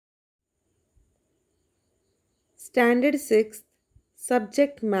Standard 6th,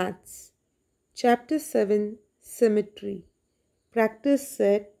 Subject Maths, Chapter 7, Symmetry, Practice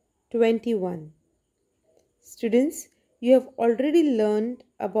Set 21. Students, you have already learned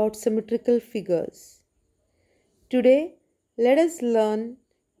about symmetrical figures. Today, let us learn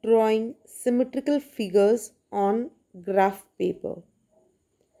drawing symmetrical figures on graph paper.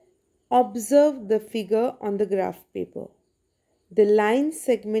 Observe the figure on the graph paper. The line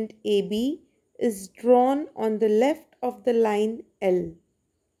segment AB is drawn on the left of the line L.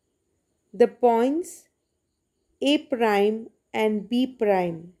 The points A prime and B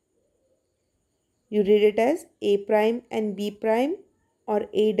prime, you read it as A prime and B prime or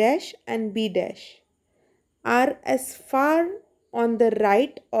A dash and B dash, are as far on the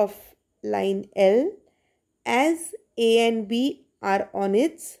right of line L as A and B are on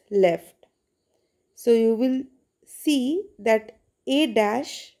its left. So you will see that A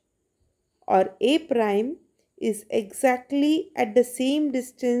dash or A prime is exactly at the same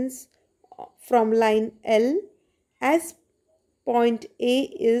distance from line L as point A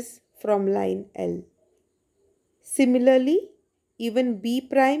is from line L. Similarly, even B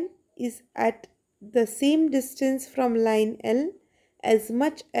prime is at the same distance from line L as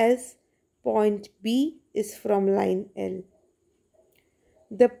much as point B is from line L.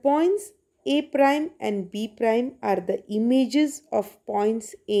 The points A prime and B prime are the images of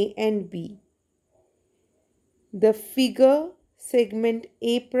points A and B. The figure segment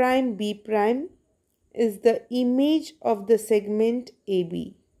A prime B prime is the image of the segment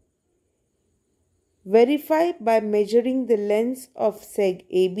AB. Verify by measuring the lengths of seg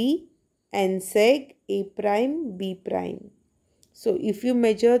AB and seg A prime B prime. So if you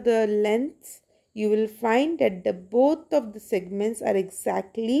measure the lengths, you will find that both of the segments are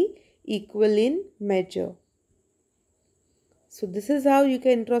exactly equal in measure. So this is how you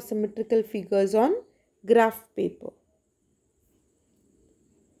can draw symmetrical figures on graph paper.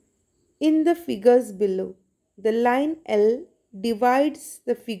 In the figures below, the line L divides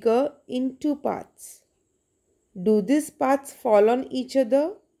the figure in two parts. Do these parts fall on each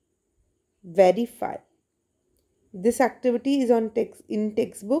other? Verify. This activity is in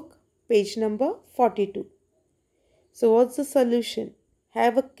textbook, page number 42. So what's the solution?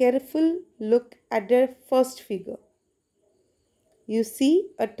 Have a careful look at the first figure. You see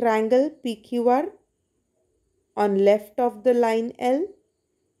a triangle PQR on left of the line L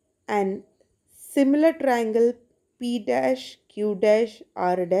and similar triangle P dash Q dash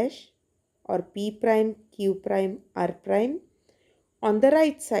R dash or P prime Q prime R prime on the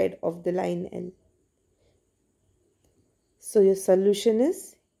right side of the line L. So your solution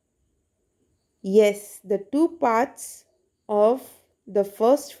is yes, the two parts of the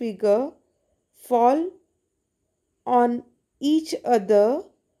first figure fall on each other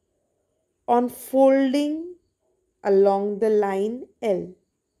on folding along the line L.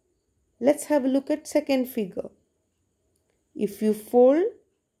 Let's have a look at second figure. If you fold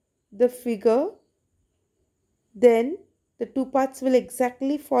the figure, then the two parts will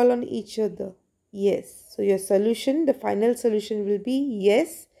exactly fall on each other. Yes. So your solution, the final solution will be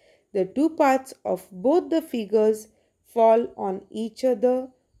yes, the two parts of both the figures fall on each other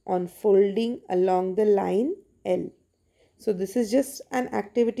on folding along the line L. So this is just an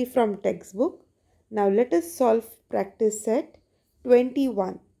activity from textbook. Now let us solve practice set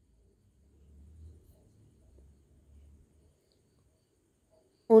 21.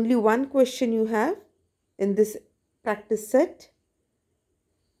 Only one question you have in this practice set.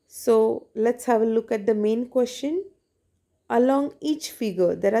 So let's have a look at the main question. Along each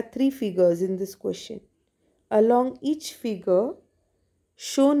figure, there are three figures in this question. Along each figure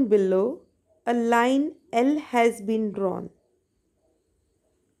shown below, a line L has been drawn.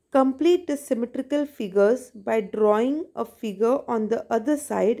 Complete the symmetrical figures by drawing a figure on the other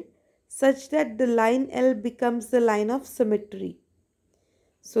side such that the line L becomes the line of symmetry.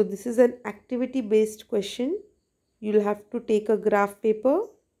 So this is an activity based question. You'll have to take a graph paper.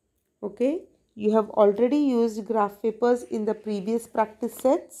 Okay, you have already used graph papers in the previous practice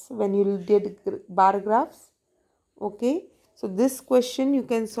sets when you did bar graphs. Okay, so this question you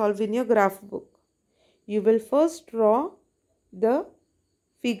can solve in your graph book. You will first draw the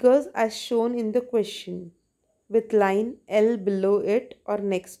figures as shown in the question with line L below it or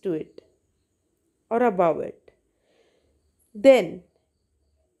next to it or above it. Then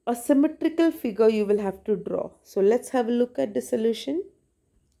a symmetrical figure you will have to draw. So let's have a look at the solution.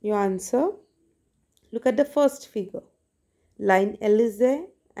 Your answer. Look at the first figure. Line L is there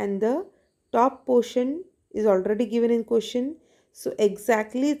and the top portion is already given in question. So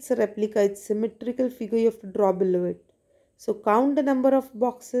exactly it's a replica. It's symmetrical figure you have to draw below it. So count the number of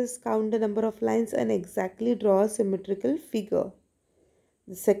boxes, count the number of lines, and exactly draw a symmetrical figure.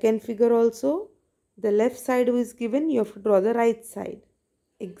 The second figure also, the left side is given, you have to draw the right side.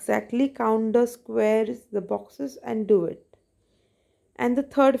 Exactly count the squares, the boxes, and do it. And the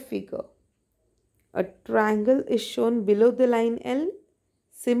third figure, a triangle is shown below the line L.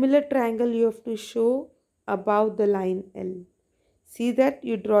 Similar triangle you have to show above the line L. See that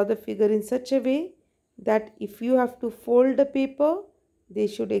you draw the figure in such a way that if you have to fold the paper, they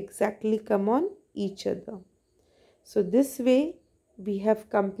should exactly come on each other. So this way we have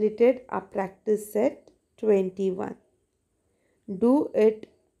completed our practice set 21. Do it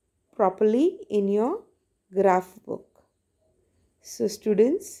properly in your graph book. So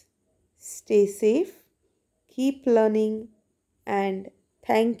students, stay safe, keep learning, and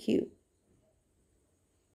thank you.